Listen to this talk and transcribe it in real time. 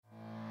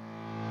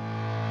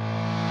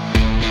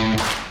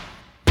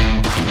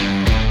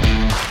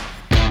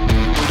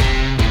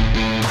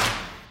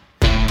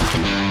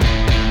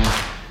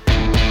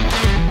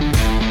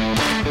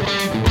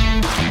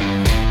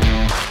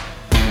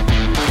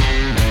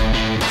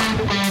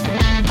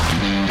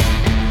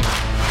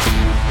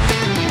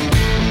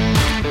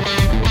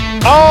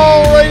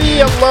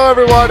Hello,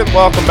 everyone, and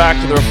welcome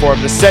back to the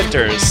Reformed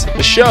Dissenters,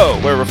 the show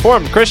where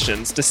Reformed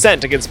Christians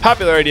dissent against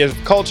popular ideas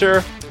of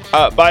culture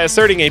by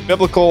asserting a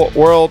biblical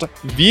world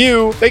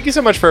view. Thank you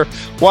so much for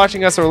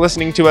watching us or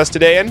listening to us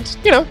today, and,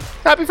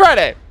 happy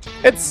Friday.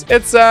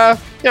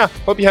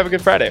 Hope you have a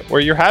good Friday,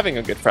 or you're having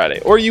a good Friday,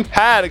 or you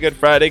had a good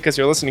Friday because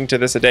you're listening to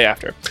this a day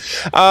after.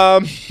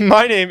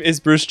 My name is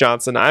Bruce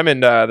Johnson. I'm in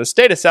the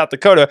state of South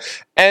Dakota,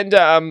 and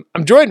I'm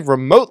joined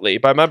remotely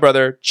by my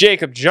brother,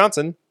 Jacob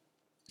Johnson.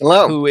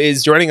 Hello. Who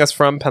is joining us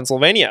from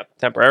Pennsylvania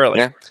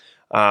temporarily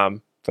for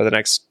the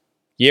next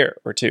year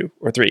or two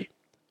or three.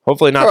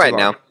 Hopefully not too long.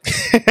 Now.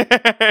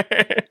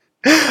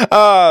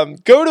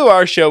 Go to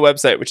our show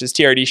website, which is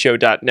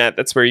trdshow.net.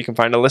 That's where you can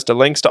find a list of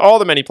links to all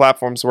the many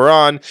platforms we're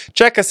on.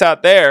 Check us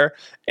out there.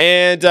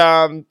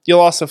 And you'll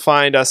also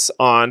find us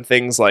on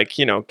things like,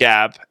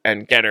 Gab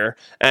and Getter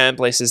and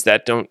places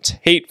that don't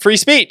hate free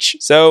speech.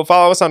 So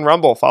follow us on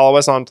Rumble. Follow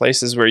us on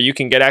places where you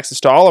can get access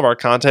to all of our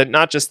content,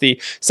 not just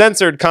the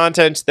censored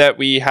content that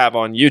we have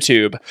on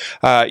YouTube.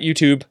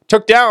 YouTube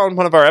took down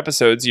one of our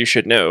episodes, you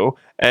should know.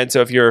 And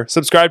so if you're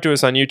subscribed to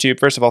us on YouTube,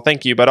 first of all,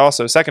 thank you. But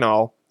also, second of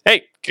all,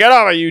 hey, get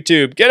out of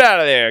YouTube. Get out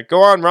of there.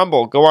 Go on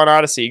Rumble. Go on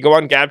Odyssey. Go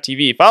on Gab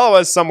TV. Follow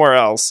us somewhere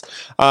else.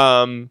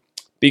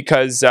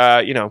 Because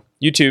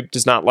YouTube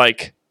does not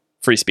like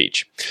free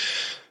speech.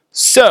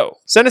 So,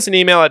 send us an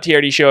email at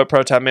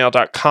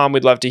trdshow@protonmail.com.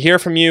 We'd love to hear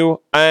from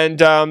you. And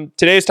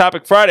today's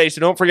Topic Friday,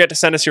 so don't forget to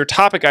send us your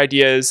topic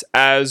ideas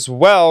as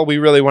well. We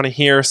really want to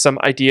hear some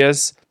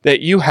ideas that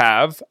you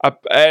have,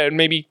 and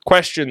maybe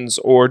questions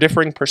or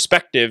differing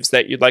perspectives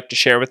that you'd like to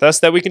share with us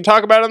that we can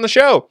talk about on the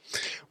show.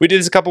 We did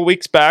this a couple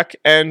weeks back,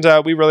 and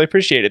we really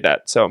appreciated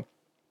that. So,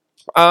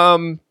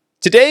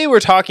 today we're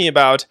talking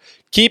about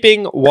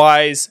keeping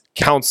wise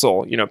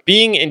counsel,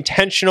 being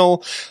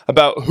intentional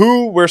about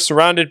who we're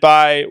surrounded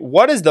by.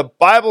 What does the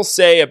Bible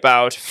say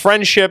about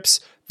friendships,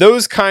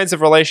 those kinds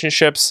of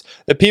relationships,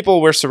 the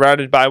people we're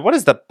surrounded by? What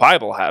does the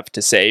Bible have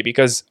to say?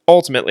 Because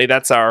ultimately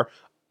that's our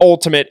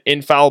ultimate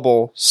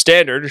infallible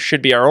standard,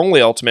 should be our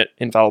only ultimate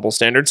infallible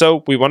standard.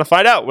 So we want to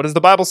find out, what does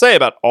the Bible say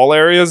about all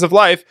areas of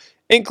life,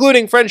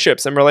 including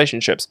friendships and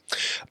relationships?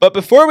 But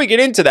before we get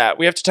into that,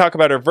 we have to talk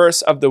about our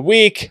verse of the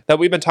week that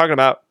we've been talking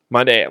about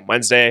Monday and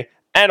Wednesday,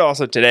 and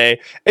also today.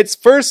 It's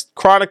 1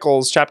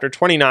 Chronicles chapter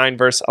 29,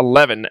 verse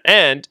 11,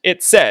 and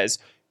it says,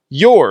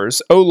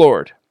 "Yours, O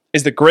Lord,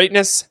 is the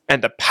greatness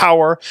and the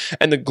power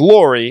and the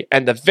glory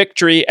and the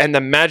victory and the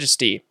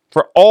majesty.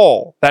 For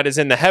all that is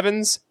in the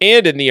heavens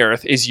and in the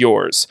earth is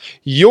yours.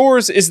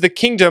 Yours is the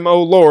kingdom,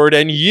 O Lord,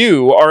 and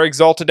you are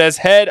exalted as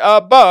head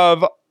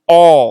above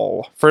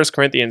all." 1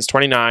 Corinthians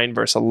 29,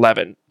 verse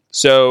 11.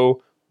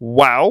 So,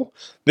 wow.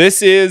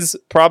 This is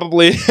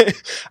probably,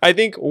 I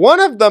think, one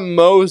of the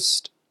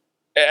most,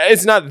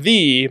 it's not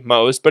the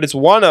most, but it's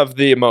one of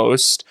the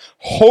most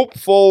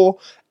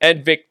hopeful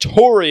and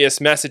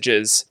victorious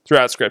messages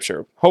throughout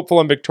Scripture. Hopeful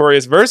and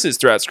victorious verses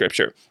throughout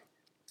Scripture.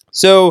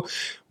 So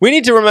we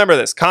need to remember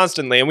this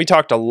constantly, and we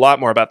talked a lot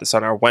more about this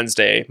on our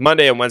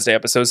Monday and Wednesday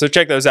episodes, so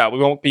check those out. We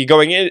won't be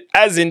going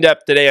as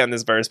in-depth today on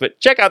this verse, but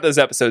check out those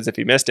episodes if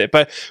you missed it.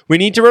 But we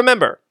need to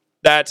remember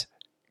that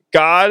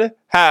God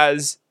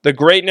has the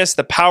greatness,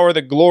 the power,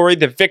 the glory,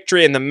 the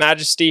victory, and the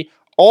majesty.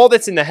 All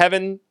that's in the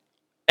heaven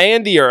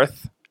and the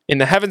earth, in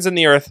the heavens and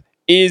the earth,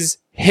 is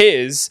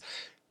His.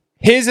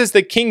 His is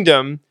the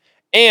kingdom,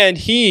 and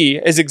He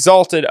is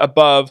exalted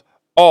above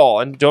all.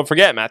 And don't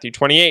forget, Matthew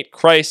 28,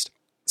 Christ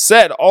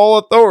said, all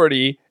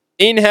authority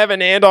in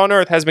heaven and on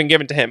earth has been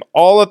given to Him.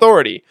 All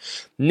authority.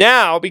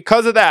 Now,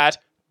 because of that,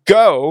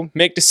 go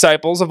make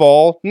disciples of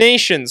all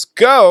nations.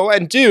 Go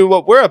and do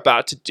what we're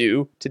about to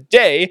do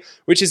today,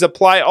 which is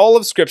apply all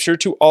of Scripture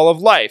to all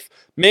of life.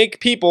 Make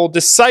people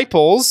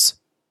disciples.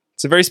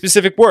 It's a very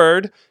specific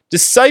word.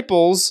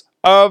 Disciples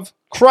of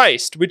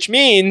Christ, which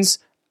means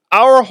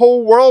our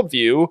whole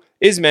worldview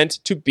is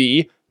meant to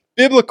be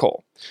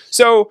biblical.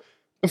 So,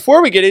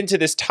 before we get into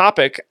this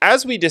topic,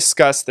 as we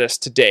discuss this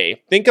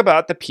today, think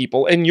about the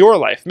people in your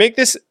life. Make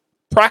this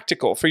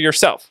practical for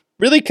yourself.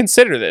 Really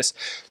consider this.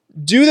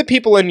 Do the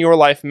people in your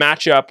life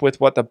match up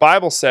with what the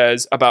Bible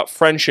says about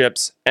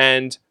friendships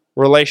and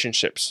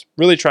relationships?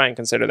 Really try and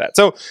consider that.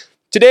 So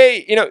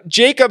today,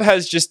 Jacob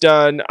has just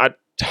done a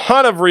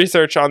ton of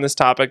research on this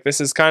topic.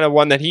 This is kind of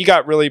one that he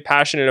got really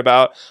passionate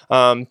about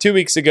 2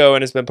 weeks ago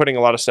and has been putting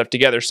a lot of stuff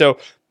together. So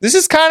this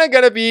is kind of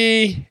going to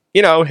be,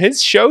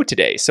 his show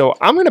today. So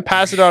I'm going to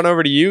pass it on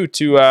over to you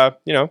to,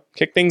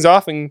 kick things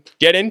off and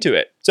get into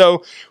it.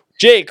 So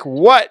Jake,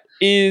 what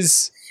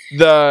is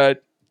the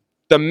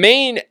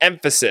main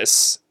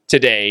emphasis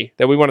today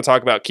that we want to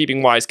talk about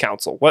keeping wise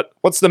counsel?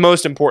 What's the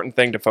most important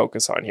thing to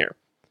focus on here?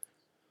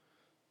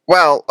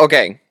 Well,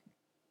 okay.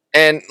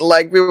 And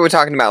like we were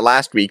talking about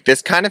last week,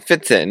 this kind of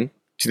fits in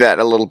to that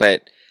a little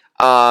bit.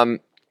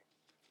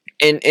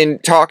 In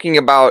talking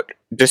about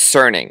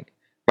discerning,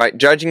 right?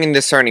 Judging and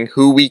discerning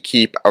who we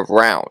keep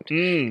around.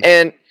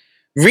 And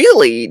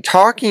really,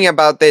 talking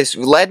about this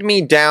led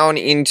me down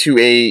into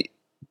a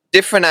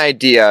different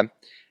idea,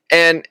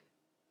 and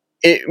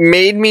it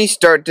made me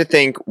start to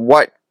think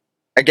what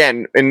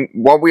again, and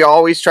what we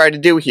always try to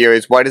do here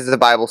is, what does the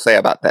Bible say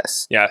about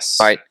this? Yes.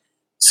 Right?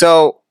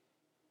 So,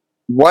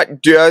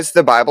 what does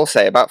the Bible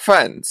say about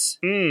friends?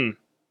 Mm.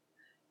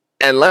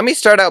 And let me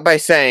start out by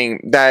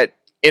saying that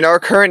in our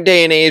current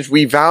day and age,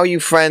 we value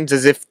friends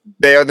as if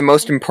they are the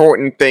most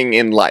important thing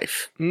in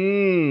life.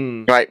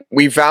 Mm. Right?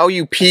 We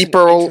value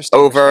people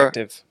over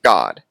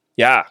God.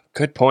 Yeah,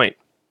 good point.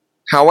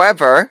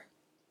 However,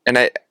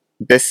 and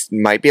this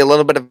might be a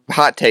little bit of a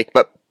hot take,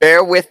 but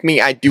bear with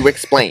me, I do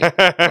explain.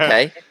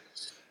 Okay?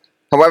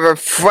 However,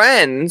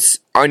 friends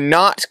are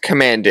not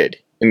commanded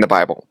in the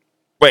Bible.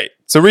 Wait,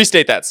 so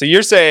restate that. So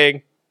you're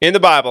saying in the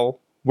Bible,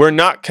 we're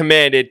not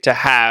commanded to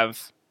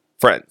have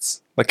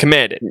friends. Like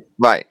commanded.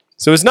 Right.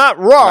 So it's not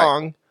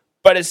wrong,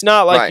 but it's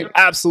not like you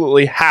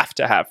absolutely have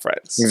to have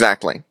friends.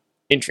 Exactly.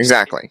 Interesting.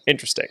 Exactly.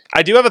 Interesting.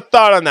 I do have a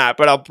thought on that,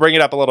 but I'll bring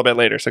it up a little bit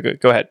later. So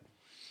go ahead.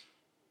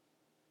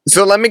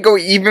 So let me go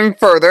even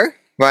further,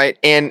 right?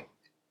 And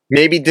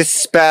maybe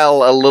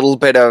dispel a little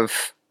bit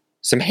of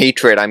some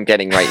hatred I'm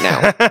getting right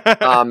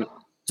now.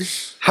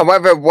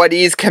 However, what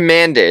is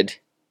commanded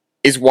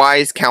is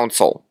wise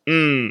counsel.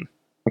 Mm.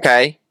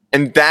 Okay?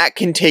 And that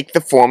can take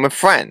the form of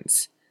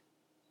friends.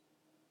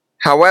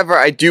 However,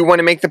 I do want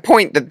to make the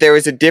point that there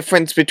is a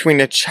difference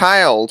between a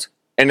child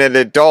and an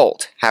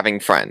adult having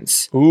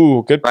friends.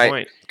 Ooh, good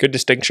point. Good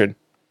distinction.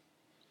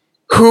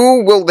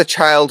 Who will the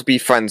child be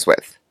friends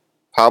with?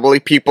 Probably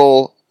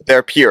people,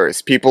 their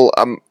peers, people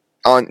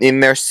in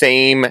their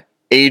same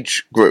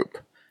age group.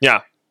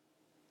 Yeah.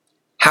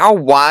 How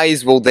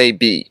wise will they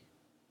be?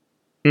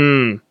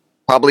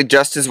 Probably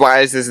just as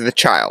wise as the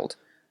child,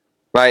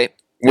 right?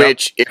 Yep.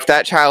 Which, if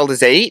that child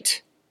is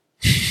 8,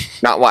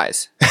 not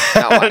wise.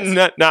 Not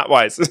wise. not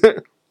wise.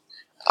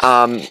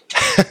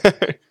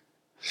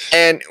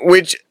 And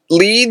which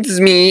leads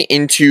me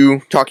into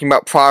talking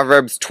about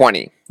Proverbs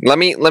 20. Let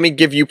me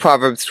give you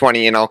Proverbs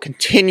 20, and I'll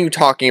continue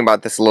talking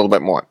about this a little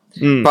bit more.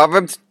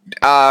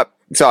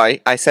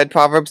 Sorry, I said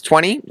Proverbs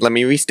 20. Let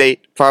me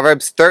restate.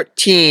 Proverbs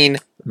 13,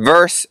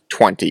 verse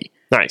 20.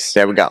 Nice.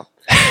 There we go.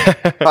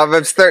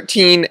 Proverbs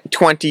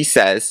 13:20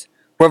 says,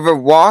 "Whoever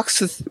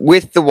walks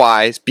with the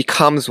wise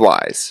becomes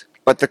wise,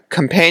 but the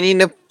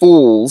companion of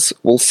fools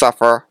will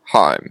suffer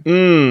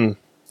harm."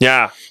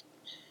 Yeah.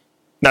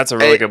 That's a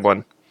really good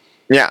one.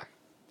 Yeah.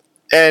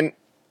 And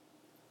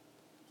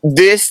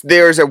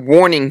there's a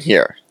warning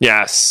here.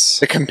 Yes.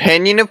 The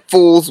companion of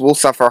fools will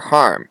suffer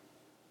harm.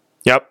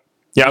 Yep.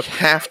 We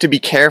have to be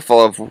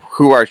careful of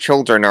who our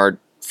children are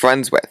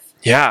friends with.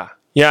 Yeah.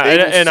 Yeah,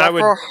 and I would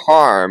suffer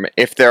harm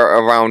if they're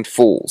around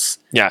fools.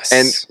 Yes.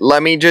 And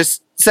let me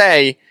just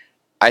say,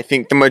 I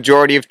think the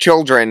majority of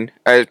children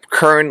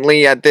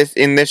currently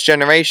in this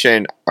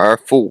generation are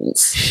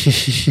fools.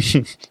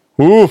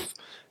 Oof.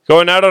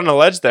 Going out on a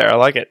ledge there. I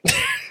like it.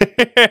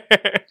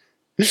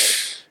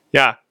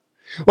 Yeah.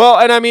 Well,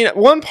 and I mean,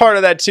 one part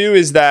of that too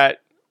is that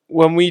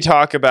when we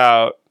talk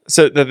about,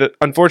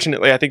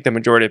 unfortunately, I think the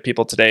majority of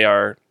people today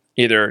are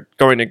either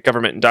going to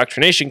government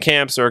indoctrination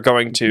camps or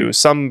going to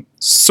some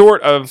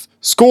sort of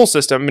school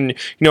system. And,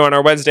 on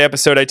our Wednesday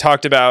episode, I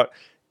talked about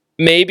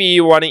maybe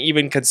you want to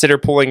even consider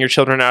pulling your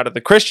children out of the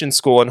Christian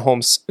school and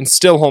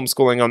still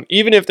homeschooling them,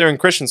 even if they're in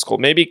Christian school.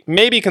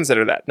 Maybe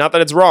consider that. Not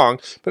that it's wrong,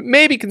 but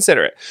maybe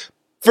consider it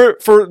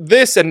for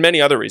this and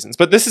many other reasons.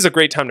 But this is a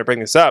great time to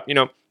bring this up.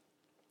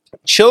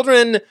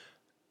 Children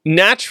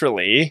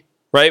naturally,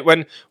 right?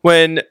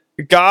 When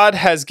God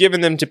has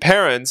given them to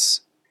parents,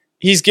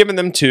 He's given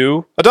them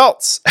to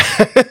adults.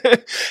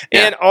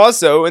 And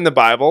also in the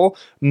Bible,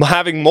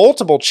 having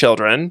multiple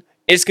children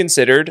is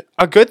considered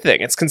a good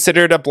thing. It's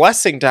considered a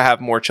blessing to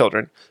have more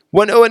children.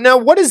 Now,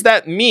 what does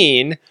that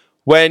mean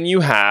when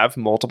you have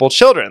multiple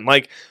children?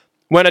 Like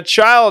when a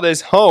child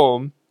is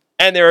home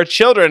and there are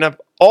children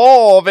of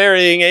all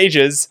varying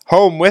ages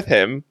home with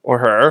him or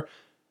her,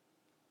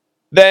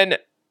 then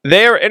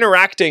they're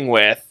interacting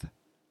with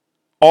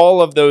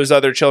all of those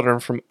other children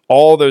from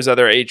all those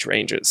other age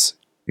ranges.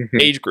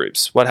 Age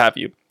groups, what have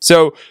you.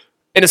 So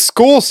in a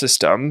school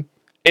system,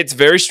 it's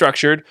very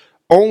structured.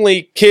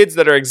 Only kids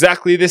that are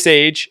exactly this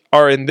age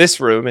are in this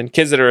room, and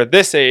kids that are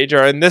this age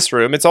are in this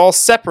room. It's all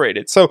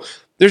separated. So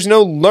there's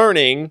no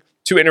learning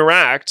to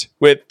interact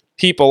with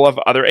people of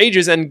other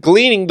ages and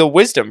gleaning the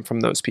wisdom from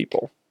those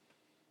people.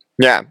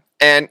 Yeah.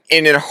 And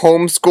in a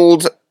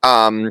homeschooled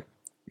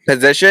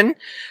position,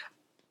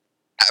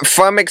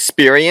 from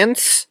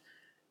experience,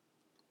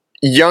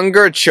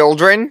 younger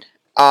children,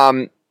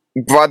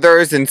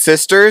 brothers and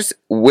sisters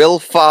will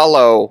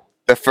follow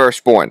the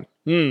firstborn.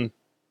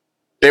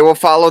 They will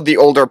follow the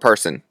older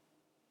person,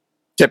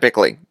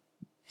 typically.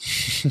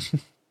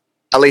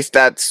 At least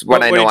that's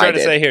what I know I did. What are you trying to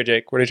say here,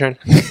 Jake? What are you trying?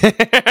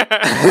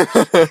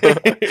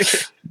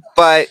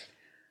 But,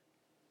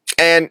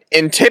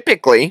 and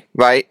typically,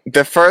 right,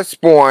 the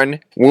firstborn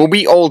will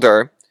be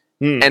older,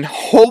 and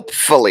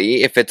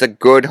hopefully, if it's a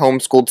good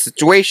homeschooled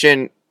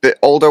situation, the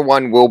older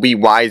one will be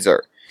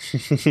wiser.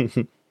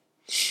 All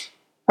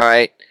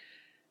right.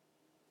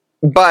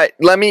 But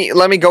let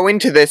me go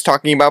into this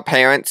talking about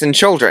parents and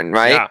children,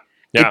 right?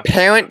 Yeah. A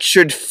parent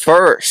should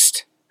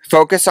first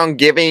focus on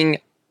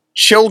giving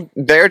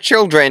their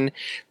children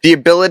the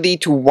ability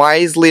to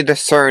wisely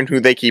discern who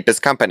they keep as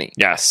company.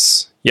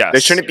 Yes. They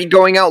shouldn't be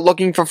going out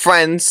looking for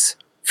friends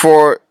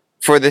for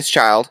this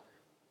child.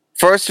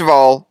 First of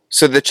all,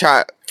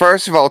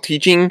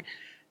 teaching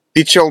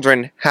the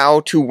children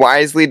how to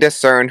wisely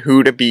discern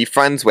who to be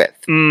friends with.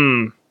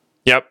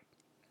 Yep.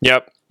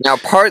 Now,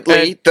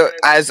 partly,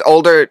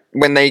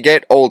 when they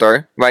get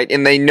older, right,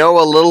 and they know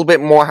a little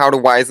bit more how to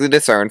wisely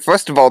discern,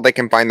 first of all, they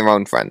can find their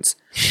own friends.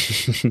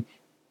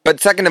 But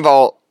second,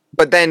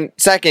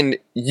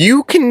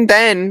 you can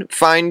then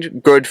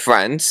find good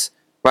friends,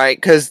 right,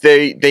 because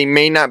they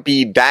may not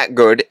be that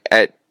good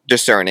at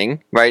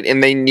discerning, right,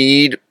 and they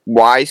need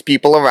wise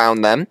people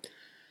around them.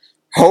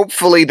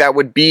 Hopefully, that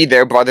would be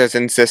their brothers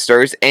and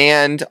sisters,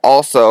 and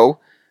also,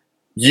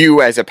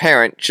 you as a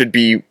parent should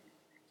be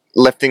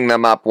lifting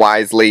them up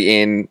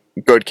wisely in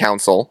good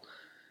counsel.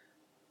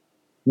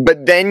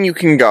 But then you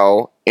can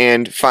go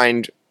and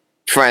find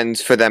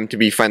friends for them to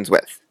be friends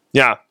with.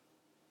 Yeah.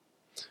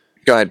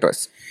 Go ahead,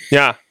 Bruce.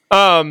 Yeah.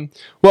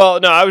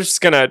 Well, no, I was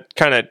just going to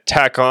kind of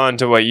tack on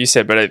to what you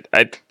said, but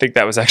I think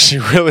that was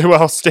actually really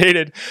well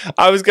stated.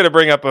 I was going to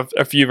bring up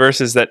a few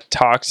verses that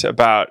talked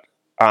about,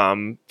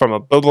 from a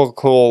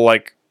biblical,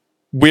 like,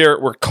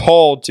 we're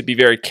called to be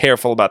very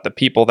careful about the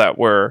people that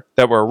we're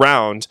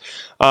around,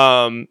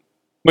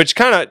 which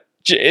kind of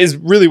is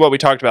really what we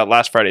talked about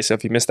last Friday. So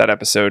if you missed that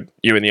episode,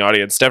 you in the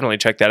audience, definitely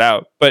check that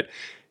out. But,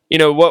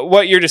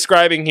 what you're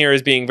describing here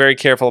is being very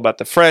careful about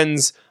the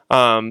friends,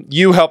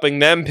 you helping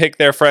them pick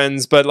their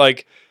friends. But,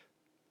 like,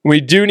 we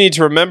do need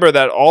to remember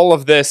that all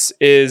of this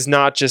is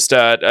not just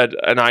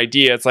an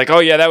idea. It's like, oh,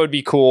 yeah, that would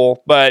be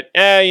cool. But,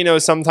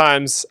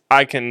 sometimes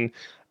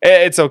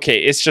it's okay.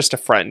 It's just a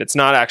friend. It's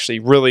not actually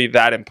really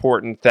that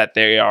important that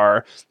they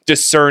are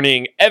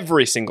discerning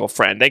every single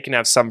friend. They can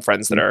have some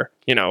friends that are,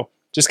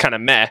 just kind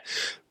of meh.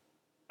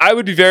 I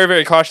would be very,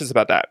 very cautious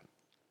about that.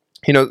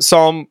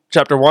 Psalm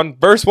chapter 1,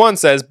 verse 1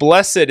 says,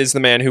 "Blessed is the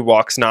man who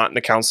walks not in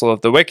the counsel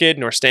of the wicked,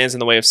 nor stands in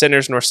the way of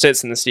sinners, nor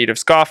sits in the seat of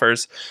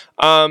scoffers."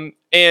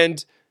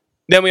 And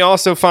then we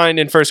also find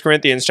in 1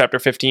 Corinthians chapter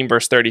 15,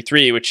 verse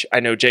 33, which I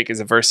know, Jake, is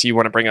a verse you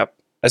want to bring up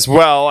as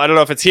well. I don't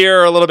know if it's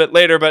here or a little bit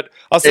later, but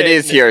I'll say it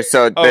is here,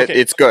 so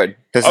it's good.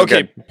 This is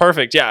good.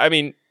 Perfect. Yeah, I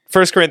mean,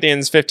 1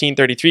 Corinthians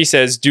 15:33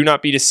 says, "Do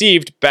not be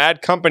deceived.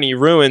 Bad company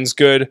ruins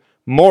good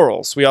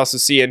morals." We also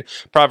see in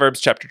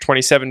Proverbs chapter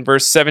 27,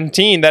 verse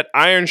 17, that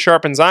iron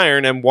sharpens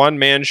iron and one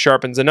man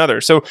sharpens another.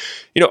 So,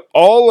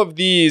 all of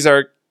these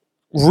are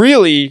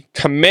really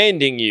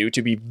commanding you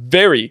to be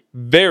very,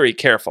 very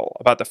careful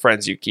about the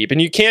friends you keep.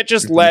 And you can't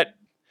just let,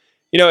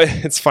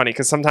 it's funny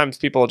because sometimes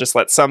people just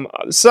let some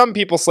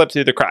people slip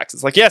through the cracks.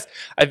 It's like, yes,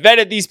 I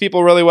vetted these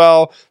people really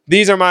well.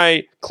 These are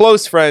my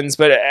close friends,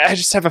 but I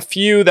just have a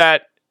few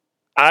that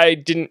I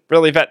didn't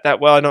really vet that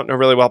well. I don't know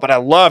really well, but I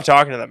love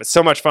talking to them. It's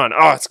so much fun.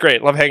 Oh, it's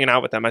great. Love hanging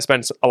out with them. I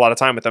spend a lot of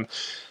time with them.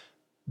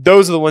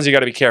 Those are the ones you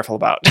got to be careful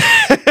about.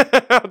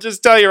 I'll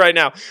just tell you right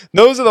now.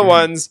 Those are the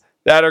ones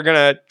that are going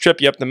to trip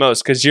you up the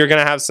most, because you're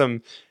going to have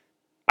some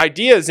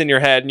ideas in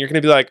your head and you're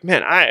going to be like,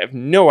 man, I have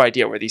no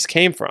idea where these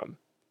came from.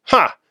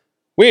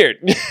 Weird.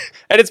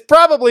 And it's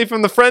probably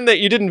from the friend that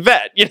you didn't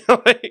vet.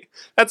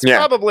 That's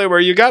probably where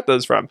you got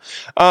those from.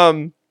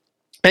 And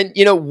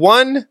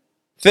one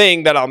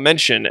thing that I'll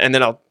mention, and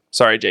then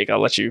sorry, Jake,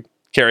 I'll let you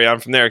carry on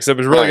from there, because it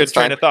was a really good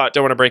train of thought.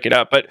 Don't want to break it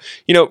up. But,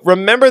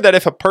 remember that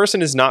if a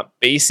person is not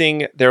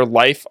basing their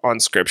life on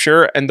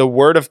Scripture and the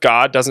Word of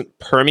God doesn't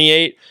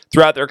permeate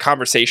throughout their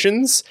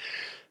conversations,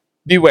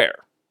 beware.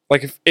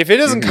 Like, if it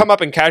doesn't come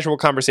up in casual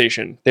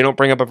conversation, they don't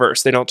bring up a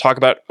verse, they don't talk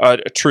about a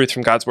truth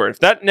from God's Word. If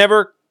that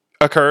never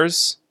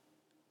occurs,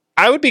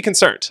 I would be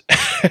concerned.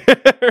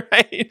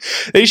 Right?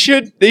 They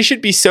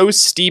should be so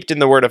steeped in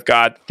the Word of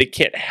God, they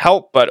can't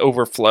help but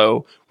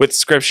overflow with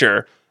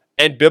Scripture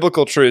and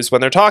biblical truths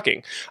when they're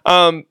talking.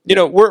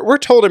 We're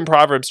told in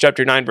Proverbs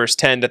chapter 9, verse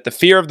 10, that the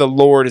fear of the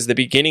Lord is the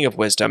beginning of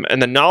wisdom,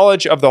 and the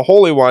knowledge of the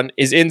Holy One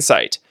is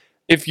insight.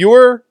 If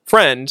your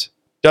friend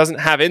doesn't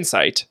have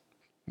insight,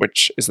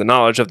 which is the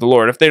knowledge of the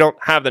Lord, if they don't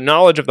have the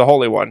knowledge of the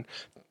Holy One,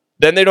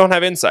 then they don't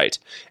have insight.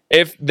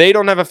 If they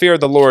don't have a fear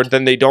of the Lord,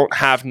 then they don't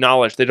have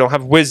knowledge. They don't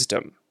have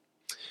wisdom.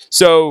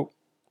 So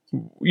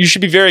you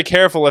should be very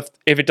careful if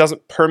it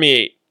doesn't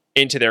permeate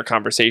into their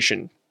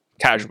conversation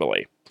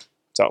casually.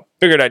 So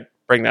figured I'd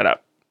bring that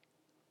up.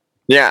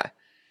 Yeah.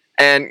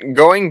 And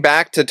going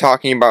back to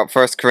talking about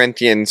 1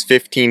 Corinthians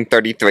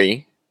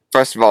 15:33,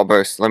 first of all,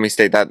 Bruce, let me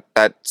state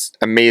that's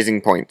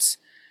amazing points.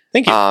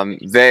 Thank you.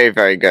 Very,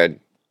 very good.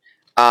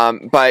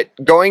 But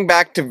going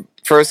back to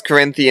 1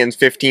 Corinthians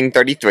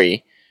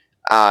 15:33,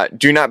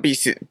 do not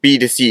be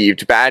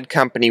deceived. Bad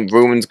company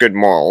ruins good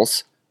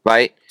morals,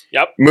 right?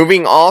 Yep.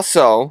 Moving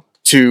also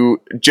to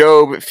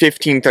Job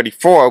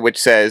 15:34, which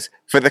says,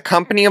 "For the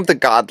company of the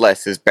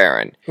godless is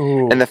barren,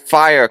 and the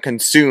fire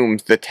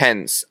consumes the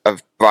tents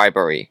of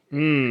bribery."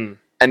 And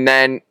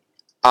then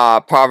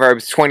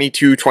Proverbs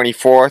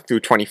 22:24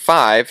 through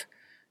 25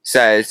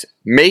 says,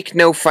 "Make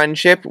no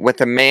friendship with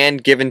a man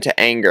given to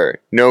anger,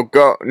 nor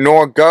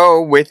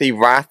go with a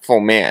wrathful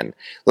man,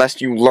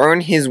 lest you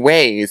learn his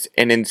ways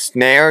and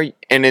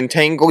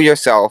entangle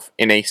yourself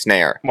in a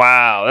snare."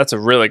 Wow, that's a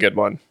really good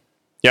one.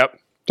 Yep.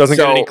 Doesn't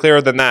get any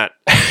clearer than that.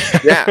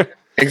 Yeah,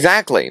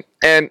 exactly.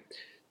 And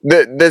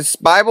this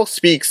Bible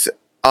speaks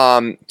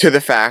to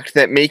the fact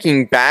that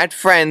making bad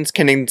friends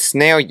can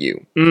ensnare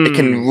you. It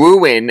can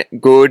ruin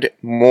good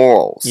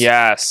morals.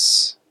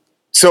 Yes.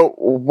 So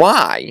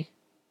why,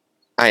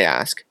 I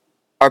ask,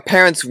 are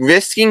parents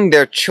risking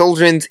their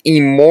children's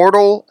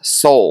immortal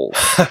souls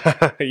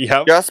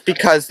Yep. just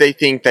because they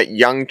think that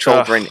young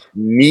children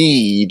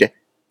need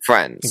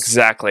friends?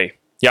 Exactly.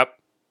 Yep.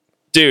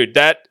 Dude,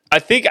 I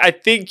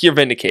think you're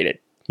vindicated.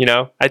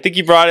 I think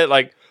you brought it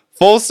like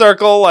full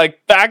circle,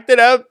 like backed it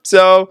up.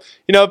 So,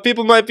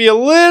 people might be a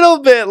little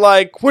bit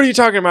like, what are you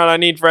talking about? I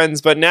need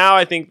friends. But now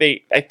I think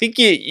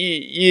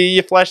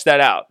you flesh that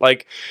out.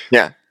 Like,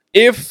 yeah,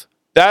 if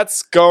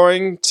that's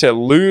going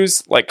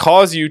to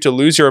cause you to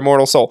lose your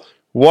immortal soul,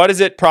 what does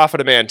it profit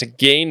a man to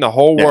gain the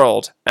whole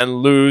world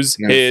and lose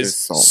his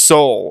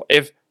soul?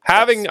 If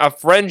having a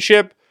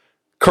friendship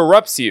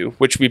corrupts you,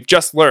 which we've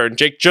just learned,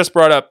 Jake just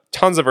brought up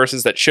tons of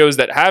verses that shows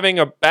that having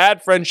a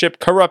bad friendship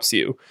corrupts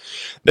you,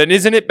 then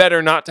isn't it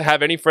better not to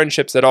have any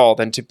friendships at all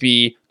than to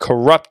be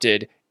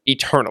corrupted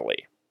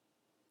eternally?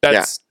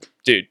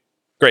 Dude,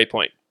 great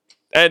point.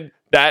 And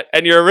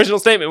your original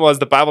statement was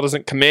the Bible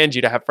doesn't command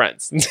you to have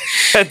friends.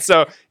 And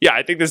so, yeah,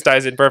 I think this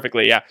ties in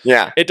perfectly. Yeah.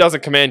 Yeah. It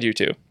doesn't command you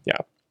to. Yeah.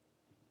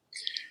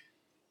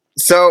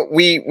 So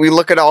we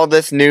look at all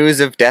this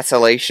news of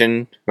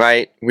desolation,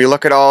 right? We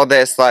look at all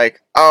this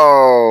like,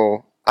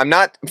 oh,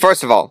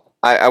 first of all,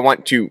 I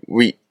want to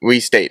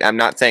restate, I'm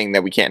not saying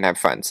that we can't have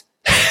friends.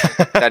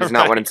 That is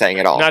not what I'm saying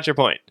at all. Not your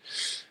point.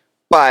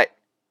 But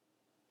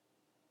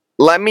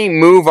let me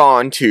move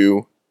on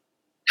to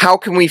how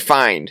can we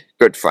find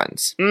good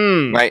friends,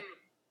 right?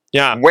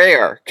 Yeah.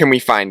 Where can we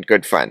find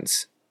good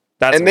friends?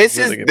 This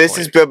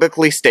is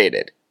biblically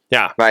stated.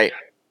 Yeah. Right?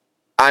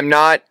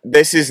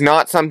 This is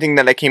not something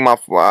that I came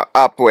up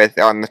with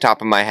on the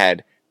top of my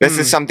head. This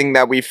is something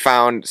that we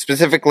found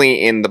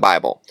specifically in the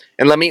Bible.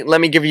 And let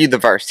me give you the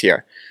verse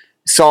here.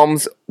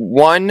 Psalms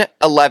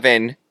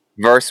 111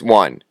 verse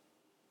 1.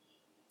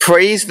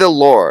 "Praise the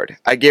Lord.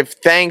 I give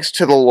thanks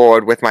to the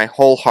Lord with my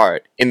whole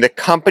heart, in the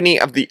company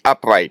of the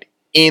upright,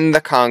 in the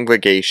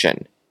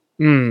congregation."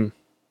 Good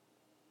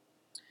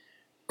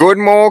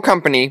moral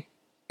company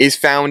is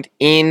found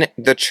in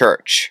the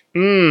church.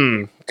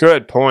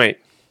 Good point.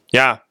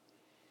 Yeah.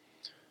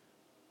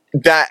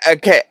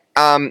 Okay.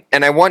 And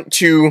I want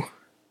to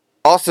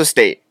also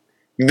state,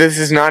 this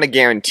is not a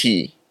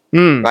guarantee,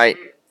 right?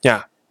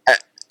 Yeah.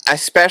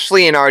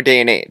 Especially in our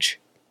day and age.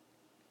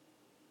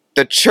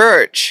 The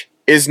church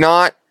is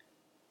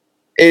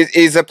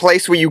a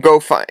place where you go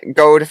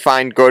to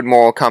find good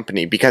moral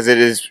company, because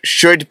it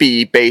should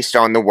be based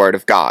on the Word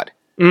of God.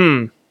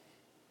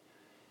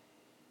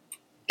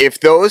 If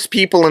those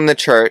people in the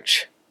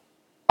church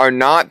are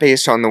not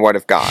based on the Word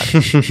of God,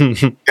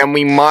 then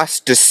we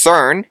must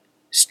discern,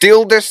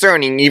 still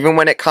discerning even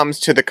when it comes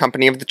to the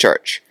company of the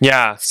church.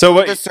 Yeah.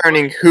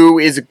 Discerning who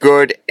is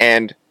good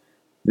and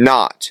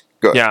not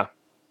good. Yeah.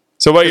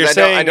 So what you're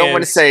saying I don't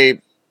want to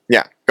say...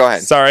 Yeah, go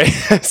ahead. Sorry.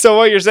 So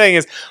what you're saying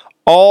is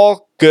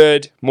all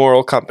good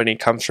moral company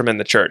comes from in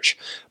the church,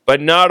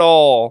 but not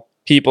all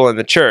people in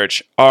the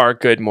church are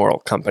good moral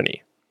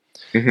company.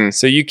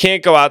 So you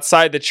can't go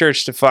outside the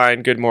church to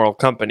find good moral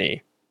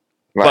company,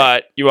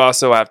 but you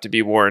also have to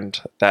be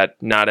warned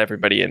that not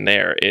everybody in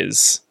there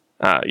is,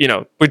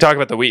 we talk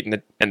about the wheat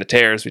and the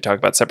tares. We talk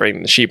about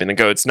separating the sheep and the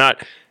goats.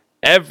 Not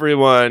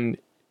everyone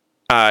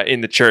in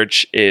the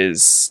church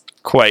is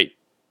quite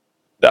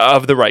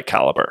of the right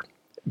caliber,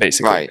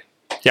 basically. Right.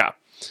 Yeah.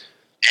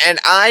 And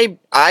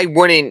I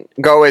wouldn't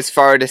go as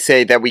far to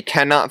say that we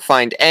cannot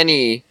find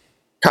any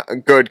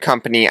good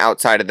company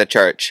outside of the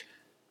church,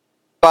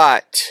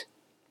 but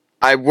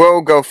I will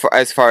go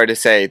as far to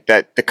say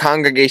that the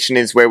congregation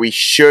is where we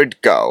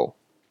should go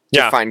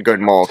to find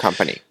good moral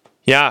company.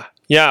 Yeah.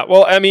 Yeah.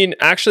 Well, I mean,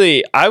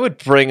 actually, I would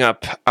bring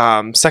up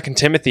 2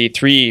 Timothy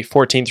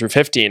 3:14 through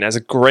 15 as a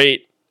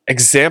great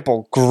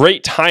example,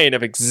 great tie-in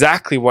of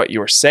exactly what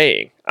you're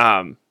saying,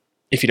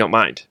 if you don't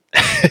mind.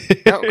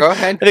 No, go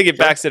ahead. I think it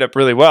backs it up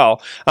really well.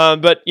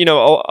 But,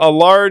 a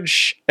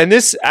large, and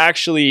this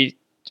actually...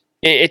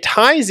 It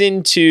ties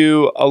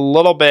into a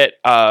little bit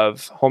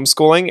of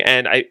homeschooling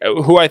and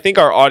who I think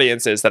our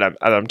audience is that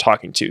I'm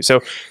talking to.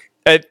 So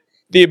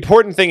the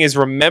important thing is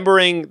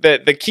remembering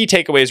the key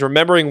takeaway is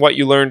remembering what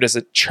you learned as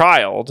a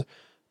child.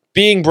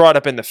 Being brought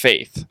up in the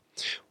faith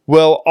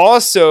will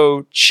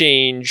also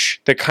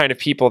change the kind of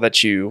people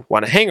that you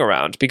want to hang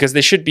around, because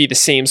they should be the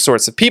same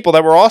sorts of people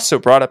that were also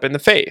brought up in the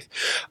faith.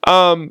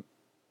 A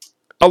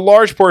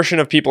large portion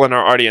of people in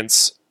our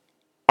audience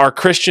are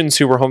Christians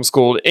who were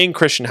homeschooled in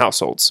Christian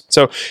households.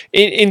 So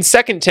in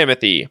 2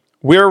 Timothy,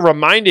 we're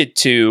reminded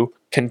to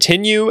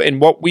continue in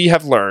what we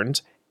have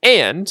learned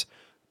and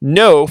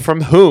know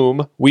from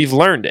whom we've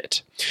learned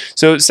it.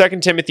 So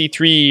 2 Timothy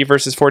 3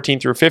 verses 14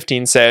 through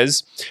 15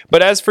 says,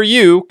 "But as for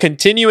you,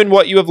 continue in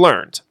what you have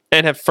learned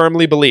and have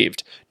firmly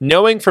believed,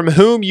 knowing from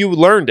whom you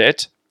learned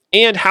it,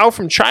 and how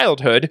from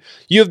childhood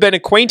you have been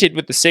acquainted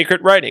with the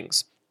sacred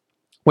writings,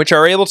 which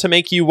are able to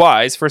make you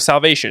wise for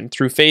salvation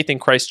through faith in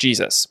Christ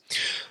Jesus."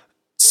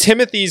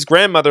 Timothy's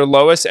grandmother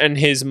Lois and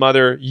his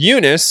mother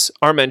Eunice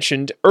are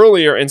mentioned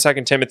earlier in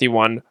 2 Timothy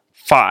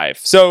 1:5.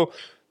 So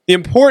the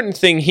important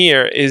thing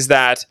here is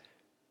that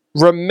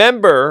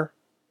remember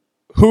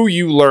who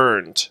you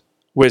learned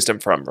wisdom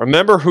from.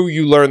 Remember who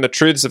you learned the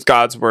truths of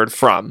God's word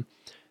from.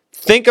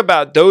 Think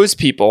about those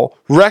people,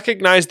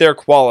 recognize their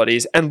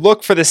qualities, and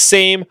look for the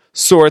same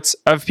sorts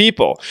of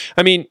people.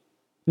 I mean,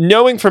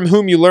 knowing from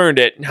whom you learned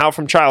it and how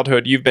from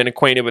childhood you've been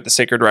acquainted with the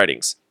sacred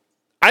writings.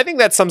 I think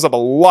that sums up a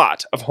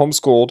lot of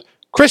homeschooled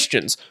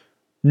Christians.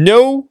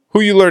 Know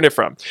who you learned it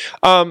from.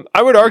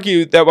 I would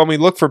argue that when we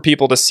look for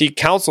people to seek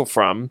counsel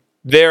from,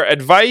 their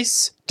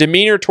advice,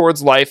 demeanor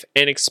towards life,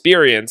 and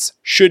experience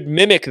should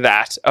mimic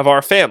that of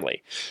our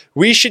family.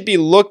 We should be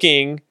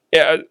looking,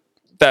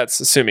 that's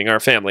assuming our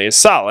family is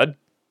solid,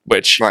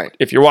 which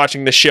if you're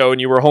watching the show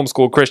and you were a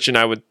homeschool Christian,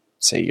 I would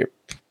say you're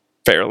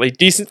fairly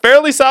decent,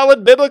 fairly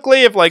solid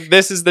biblically. If like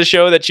this is the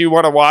show that you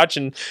want to watch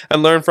and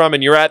learn from,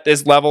 and you're at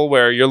this level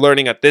where you're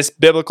learning at this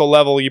biblical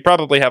level, you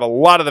probably have a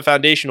lot of the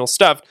foundational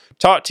stuff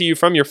taught to you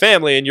from your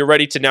family, and you're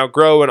ready to now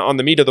grow and on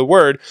the meat of the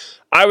word.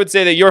 I would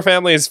say that your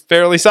family is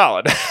fairly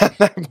solid at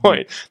that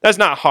point. That's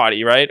not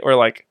haughty, right? Or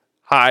like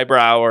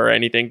highbrow or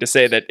anything to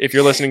say that if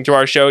you're listening to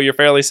our show, you're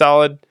fairly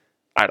solid.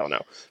 I don't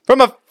know.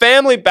 From a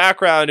family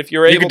background, if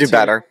you're able to do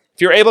better.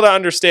 If you're able to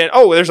understand,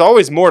 there's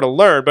always more to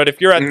learn, but if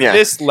you're at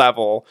this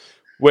level,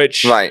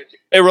 which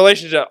in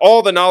relation to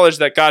all the knowledge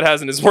that God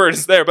has in his word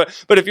is there, but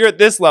if you're at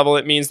this level,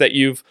 it means that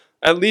you've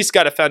at least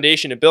got a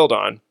foundation to build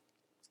on.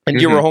 And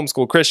you were a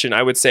homeschool Christian,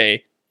 I would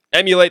say,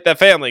 emulate that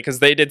family because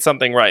they did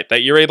something right,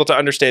 that you're able to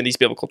understand these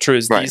biblical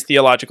truths, these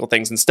theological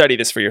things, and study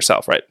this for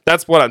yourself, right?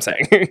 That's what I'm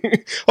saying.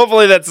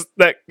 Hopefully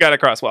that got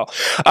across well.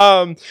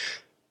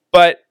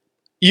 But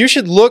you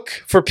should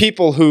look for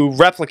people who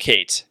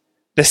replicate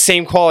the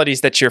same qualities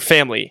that your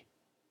family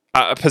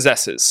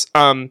possesses.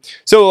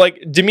 So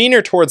like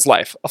demeanor towards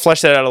life. I'll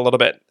flesh that out a little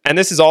bit. And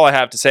this is all I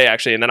have to say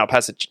actually, and then I'll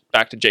pass it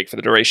back to Jake for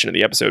the duration of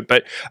the episode.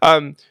 But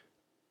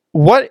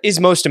what is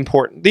most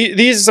important?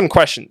 These are some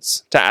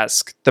questions to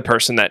ask the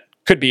person that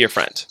could be your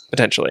friend,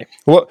 potentially.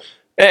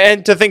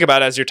 And to think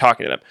about as you're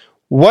talking to them.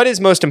 What is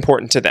most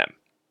important to them?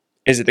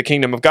 Is it the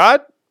kingdom of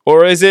God?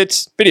 Or is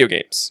it video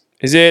games?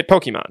 Is it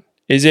Pokemon?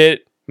 Is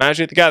it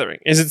Magic the Gathering?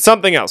 Is it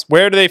something else?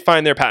 Where do they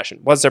find their passion?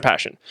 What's their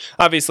passion?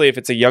 Obviously, if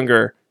it's a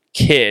younger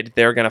kid,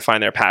 they're going to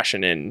find their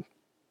passion in,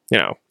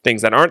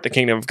 things that aren't the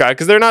kingdom of God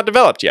because they're not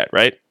developed yet,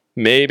 right?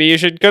 Maybe you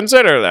should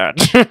consider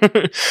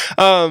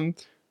that.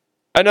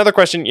 Another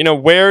question,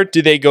 where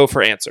do they go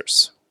for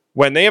answers?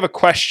 When they have a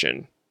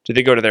question, do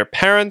they go to their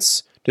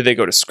parents? Do they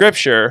go to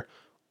scripture?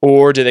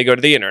 Or do they go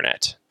to the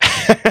internet?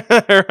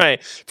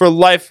 Right. For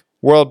life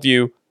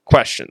worldview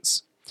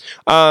questions.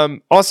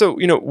 Also,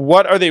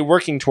 what are they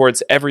working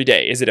towards every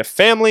day? Is it a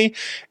family?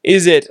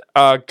 Is it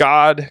a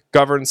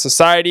God-governed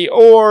society?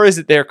 Or is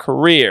it their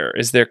career?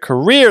 Is their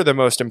career the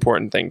most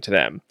important thing to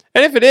them?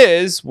 And if it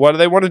is, what do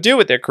they want to do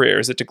with their career?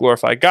 Is it to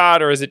glorify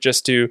God or is it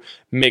just to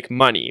make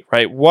money,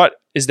 right?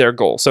 What is their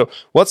goal? So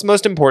what's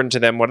most important to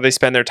them? What do they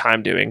spend their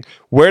time doing?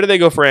 Where do they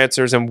go for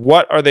answers? And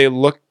what are they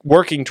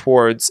working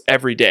towards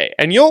every day?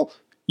 And you'll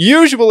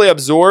usually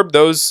absorb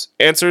those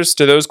answers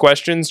to those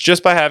questions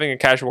just by having a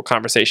casual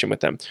conversation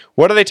with them.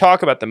 What do they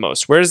talk about the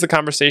most? Where does the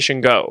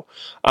conversation go?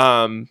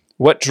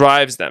 What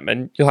drives them?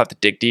 And you'll have to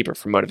dig deeper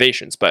for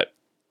motivations, but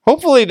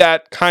hopefully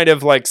that kind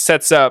of like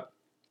sets up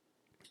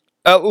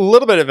a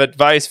little bit of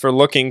advice for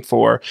looking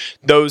for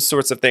those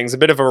sorts of things, a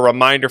bit of a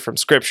reminder from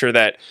scripture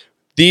that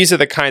these are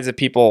the kinds of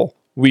people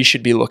we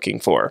should be looking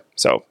for.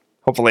 So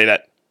hopefully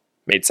that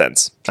made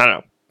sense. I don't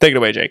know. Take it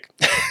away, Jake.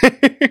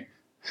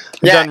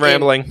 Done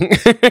rambling.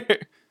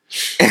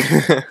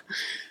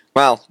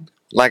 Well,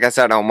 like I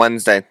said on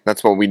Wednesday,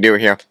 that's what we do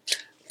here.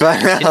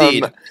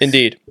 But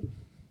Indeed.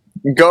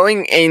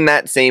 Going in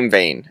that same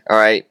vein, all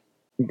right,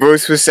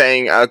 Bruce was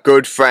saying a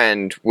good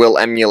friend will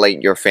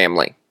emulate your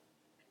family.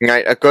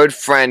 Right? A good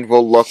friend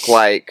will look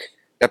like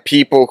the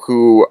people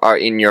who are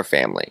in your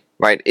family,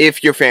 right?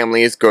 If your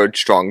family is good,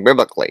 strong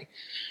biblically.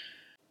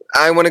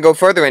 I want to go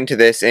further into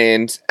this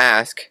and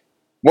ask,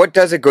 what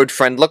does a good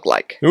friend look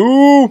like?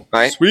 Ooh,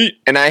 right? Sweet.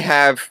 And I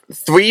have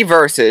 3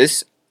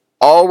 verses,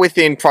 all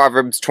within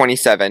Proverbs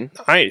 27,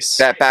 nice,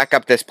 that back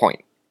up this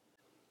point.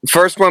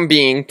 First one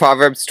being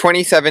Proverbs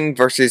 27,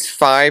 verses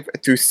 5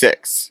 through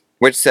 6,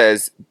 which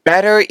says,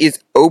 "Better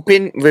is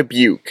open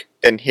rebuke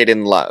than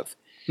hidden love.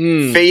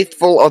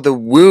 Faithful are the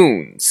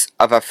wounds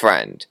of a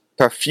friend.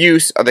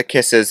 Profuse are the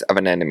kisses of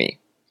an enemy."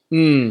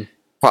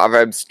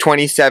 Proverbs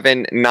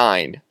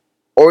 27:9.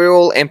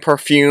 "Oil and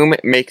perfume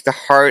make the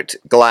heart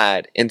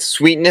glad, and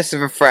sweetness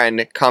of a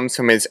friend comes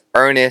from his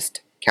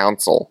earnest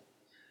counsel."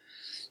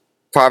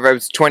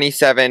 Proverbs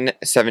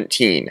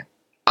 27:17.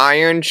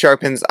 iron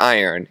sharpens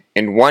iron,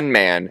 and one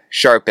man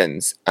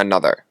sharpens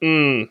another.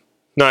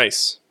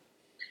 Nice.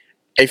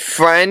 A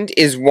friend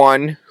is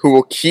one who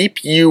will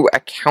keep you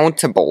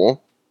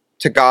accountable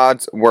to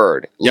God's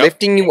word,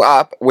 lifting you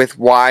up with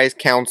wise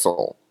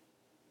counsel.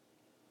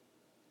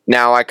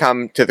 Now I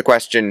come to the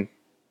question,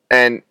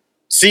 and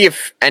see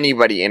if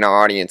anybody in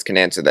our audience can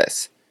answer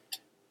this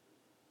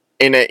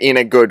in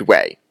a good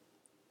way.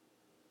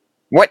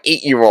 What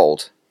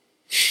 8-year-old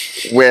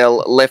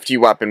will lift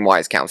you up in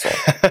wise counsel?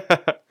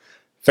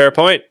 Fair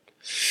point.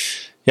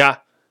 Yeah.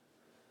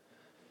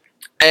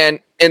 And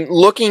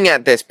looking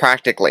at this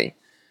practically,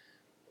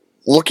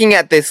 looking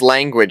at this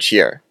language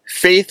here,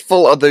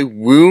 faithful are the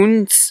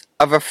wounds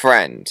of a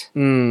friend.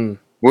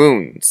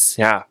 Wounds.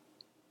 Yeah.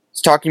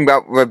 It's talking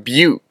about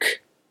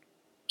rebuke,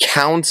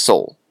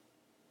 counsel,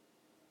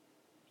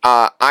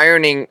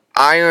 iron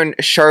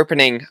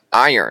sharpening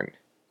iron.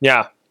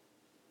 Yeah.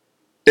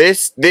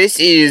 This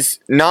is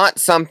not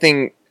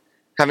something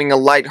having a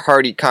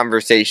lighthearted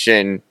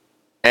conversation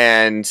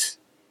and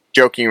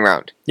joking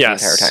around the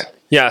entire time.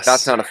 Yes.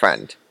 That's not a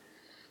friend.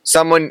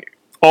 Someone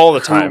all the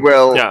time.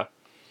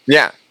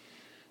 Yeah.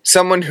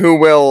 Someone who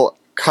will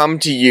come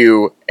to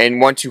you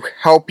and want to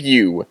help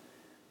you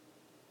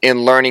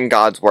in learning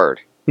God's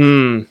word.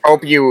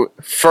 Help you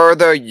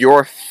further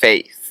your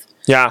faith.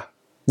 Yeah.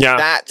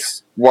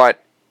 That's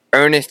what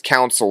earnest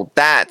counsel,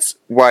 that's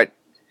what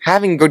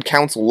having good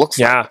counsel looks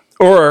like.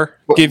 Or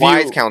give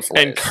wise you counsel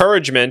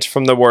encouragement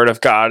from the word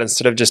of God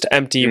instead of just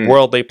empty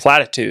worldly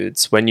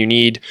platitudes. When you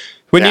need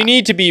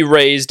to be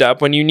raised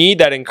up, when you need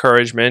that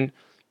encouragement,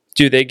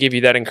 do they give you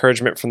that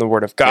encouragement from the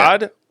word of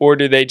God, or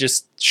do they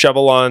just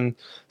shovel on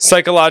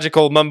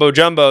psychological mumbo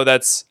jumbo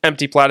that's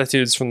empty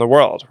platitudes from the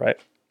world, right?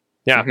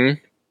 Yeah.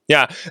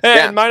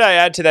 And might I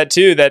add to that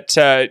too that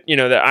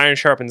that iron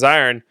sharpens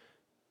iron.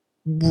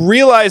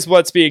 Realize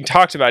what's being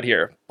talked about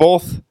here.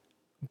 Both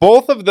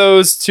of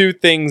those two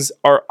things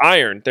are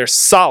iron. They're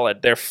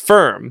solid. They're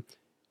firm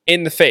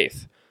in the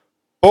faith.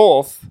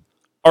 Both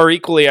are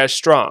equally as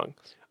strong.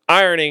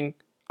 Iron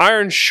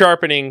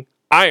sharpening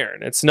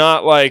iron. It's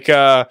not like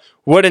a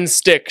wooden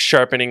stick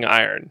sharpening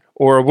iron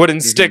or a wooden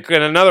stick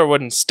and another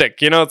wooden stick.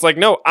 It's like,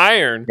 no,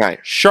 iron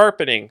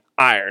sharpening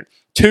iron.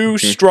 Two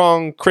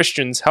strong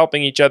Christians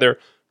helping each other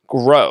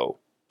grow.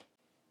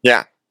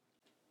 Yeah.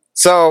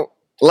 So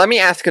let me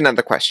ask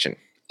another question.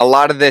 A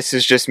lot of this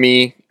is just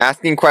me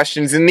asking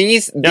questions, and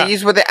these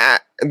were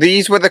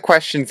the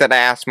questions that I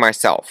asked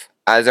myself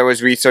as I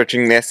was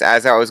researching this,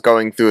 as I was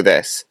going through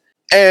this.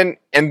 And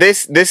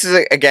this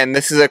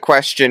is a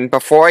question,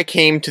 before I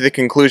came to the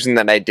conclusion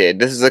that I did,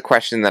 this is a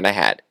question that I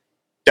had.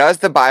 Does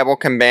the Bible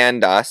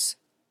command us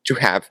to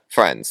have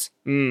friends?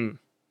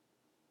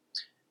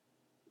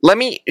 Let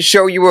me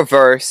show you a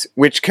verse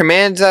which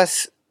commands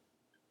us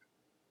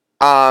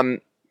to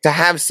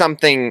have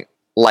something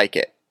like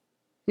it.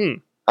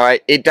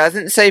 Alright, it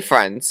doesn't say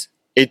friends.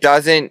 It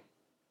doesn't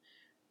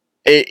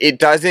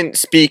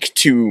speak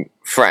to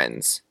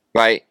friends,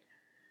 right?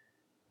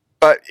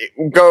 But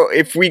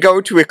if we go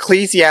to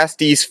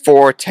Ecclesiastes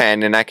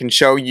 4:10, and I can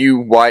show you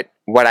what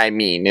I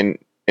mean,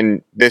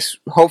 and this,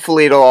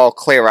 hopefully it'll all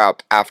clear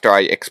up after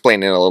I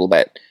explain it a little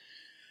bit.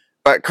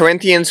 But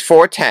Ecclesiastes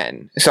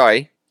 4:10,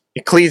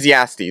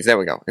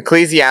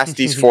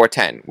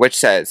 which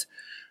says,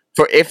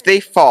 "For if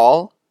they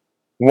fall,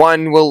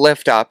 one will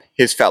lift up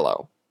his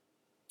fellow.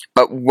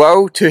 But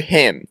woe to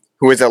him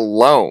who is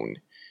alone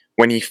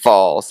when he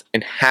falls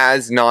and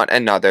has not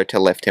another to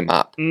lift him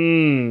up."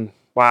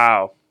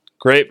 Wow.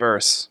 Great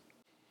verse.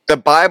 The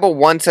Bible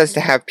wants us to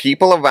have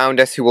people around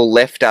us who will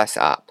lift us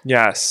up.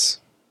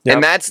 Yes.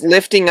 And that's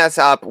lifting us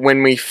up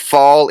when we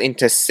fall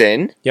into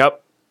sin.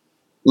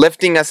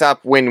 Lifting us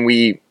up when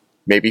we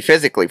maybe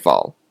physically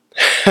fall.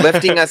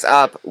 Lifting us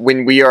up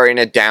when we are in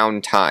a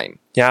down time.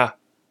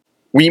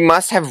 We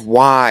must have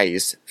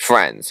wise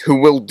friends who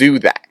will do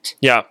that.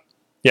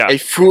 A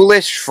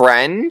foolish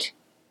friend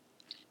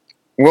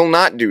will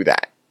not do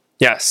that.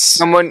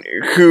 Someone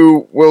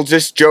who will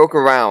just joke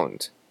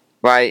around,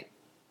 right?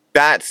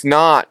 That's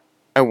not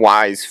a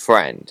wise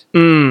friend.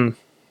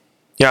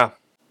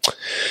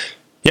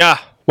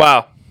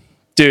 Wow.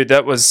 Dude,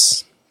 that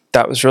was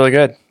really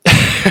good.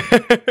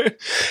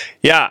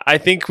 I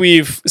think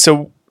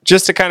so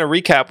just to kind of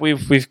recap,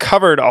 we've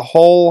covered a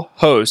whole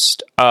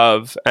host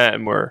of,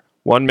 and we're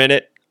 1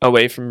 minute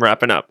away from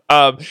wrapping up.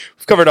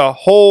 We've covered a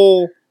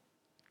whole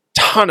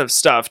ton of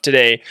stuff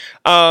today.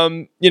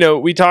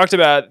 We talked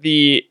about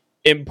the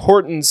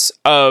importance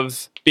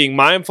of being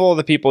mindful of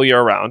the people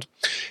you're around.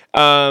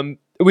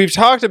 We've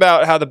talked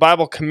about how the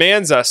Bible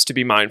commands us to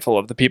be mindful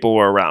of the people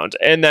we're around,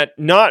 and that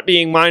not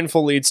being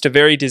mindful leads to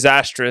very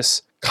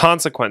disastrous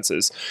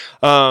consequences.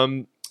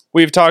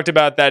 We've talked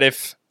about that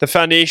if the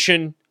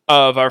foundation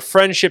of our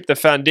friendship, the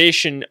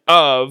foundation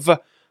of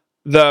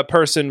the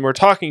person we're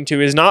talking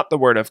to is not the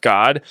Word of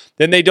God,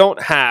 then they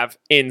don't have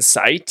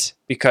insight,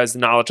 because the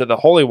knowledge of the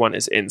Holy One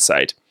is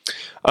insight.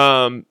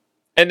 And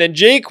then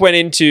Jake went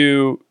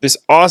into this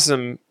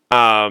awesome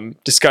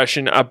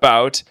discussion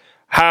about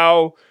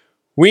how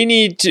we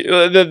need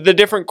to, the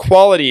different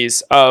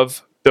qualities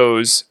of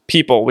those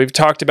people. We've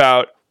talked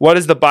about what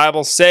does the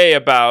Bible say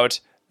about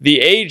the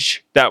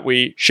age that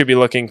we should be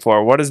looking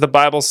for? What does the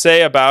Bible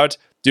say about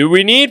do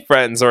we need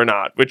friends or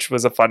not? Which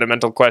was a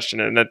fundamental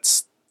question, and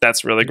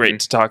that's really great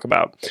to talk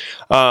about.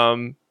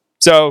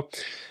 So,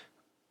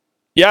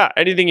 yeah,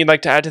 anything you'd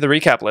like to add to the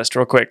recap list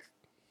real quick?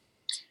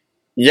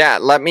 Yeah,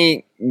 let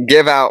me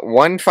give out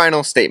one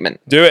final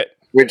statement. Do it.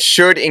 Which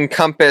should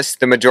encompass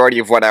the majority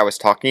of what I was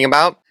talking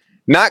about.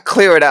 Not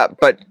clear it up,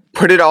 but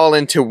put it all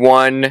into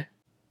one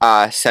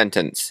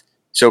sentence.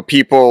 So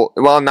people,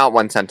 well, not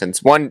one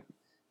sentence, one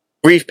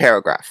brief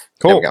paragraph.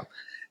 Cool. There we go.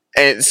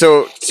 And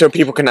so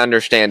people can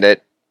understand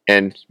it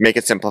and make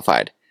it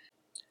simplified.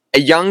 A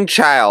young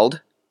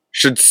child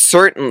should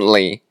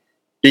certainly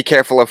be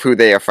careful of who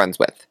they are friends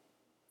with,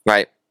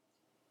 right?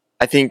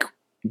 I think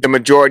the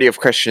majority of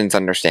Christians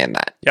understand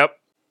that. Yep.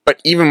 But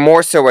even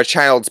more so, a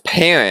child's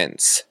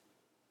parents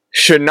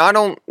should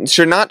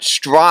not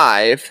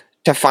strive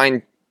to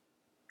find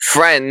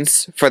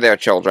friends for their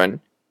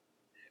children,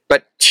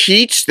 but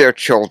teach their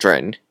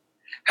children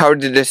how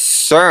to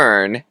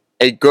discern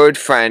a good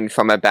friend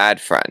from a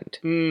bad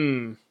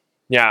friend.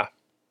 Yeah.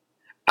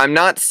 I'm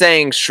not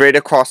saying straight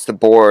across the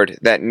board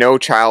that no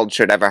child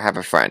should ever have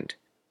a friend.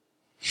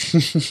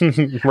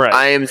 Right.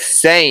 I am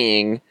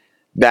saying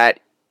that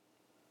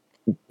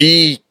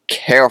be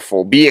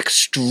careful, be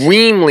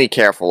extremely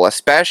careful,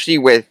 especially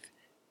with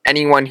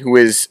anyone who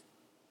is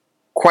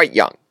quite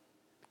young.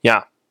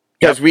 Yeah.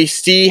 Because we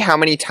see how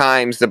many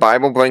times the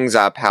Bible brings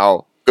up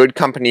how bad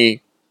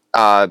company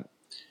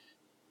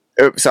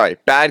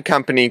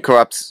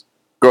corrupts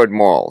good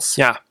morals.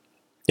 Yeah.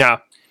 Yeah.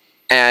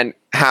 And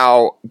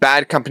how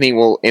bad company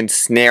will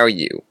ensnare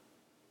you.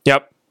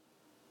 Yep.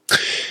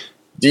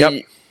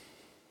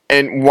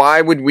 And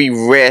why would we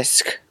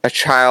risk a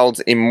child's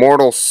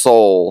immortal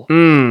soul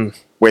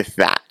with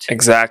that?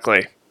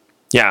 Exactly.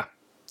 Yeah.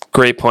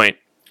 Great point.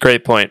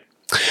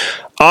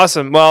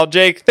 Awesome. Well,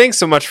 Jake, thanks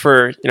so much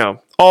for,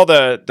 all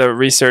the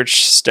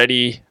research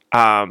study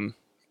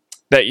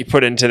that you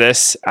put into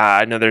this.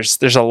 I know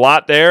there's a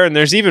lot there, and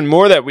there's even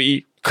more that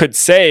we could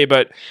say,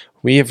 but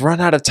we have run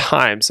out of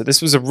time. So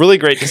this was a really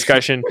great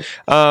discussion.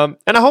 And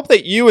I hope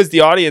that you as the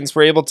audience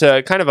were able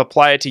to kind of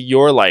apply it to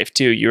your life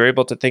too. You were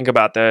able to think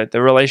about the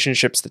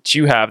relationships that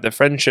you have, the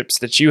friendships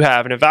that you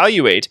have, and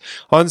evaluate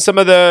on some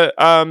of the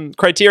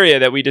criteria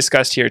that we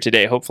discussed here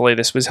today. Hopefully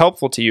this was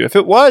helpful to you. If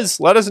it was,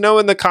 let us know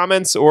in the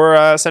comments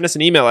or send us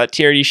an email at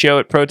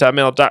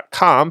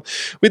trdshow@protonmail.com.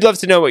 We'd love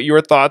to know what your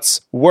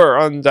thoughts were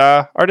on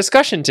our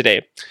discussion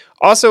today.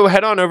 Also,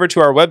 head on over to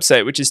our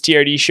website, which is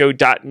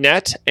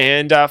trdshow.net,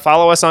 and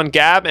follow us on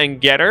Gab and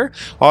Getter.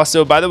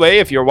 Also, by the way,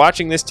 if you're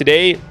watching this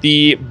today,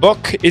 the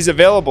book is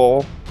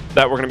available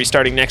that we're going to be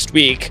starting next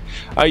week.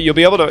 You'll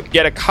be able to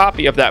get a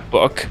copy of that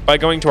book by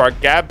going to our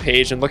Gab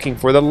page and looking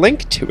for the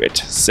link to it.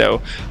 So,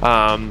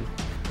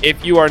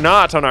 if you are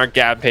not on our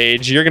Gab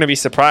page, you're going to be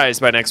surprised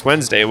by next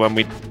Wednesday when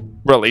we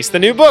release the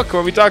new book,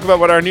 when we talk about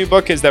what our new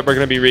book is that we're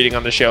going to be reading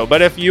on the show.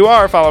 But if you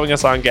are following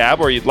us on Gab,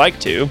 or you'd like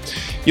to,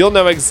 you'll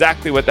know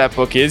exactly what that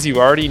book is. You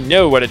already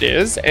know what it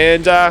is,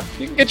 and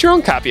you can get your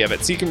own copy of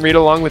it so you can read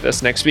along with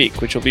us next week,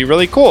 which will be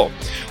really cool.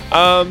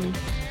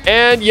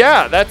 And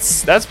yeah,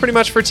 that's pretty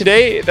much for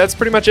today. That's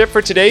pretty much it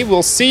for today.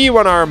 We'll see you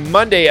on our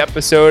Monday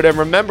episode, and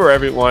remember,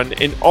 everyone,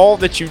 in all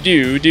that you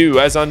do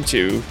as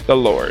unto the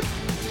Lord.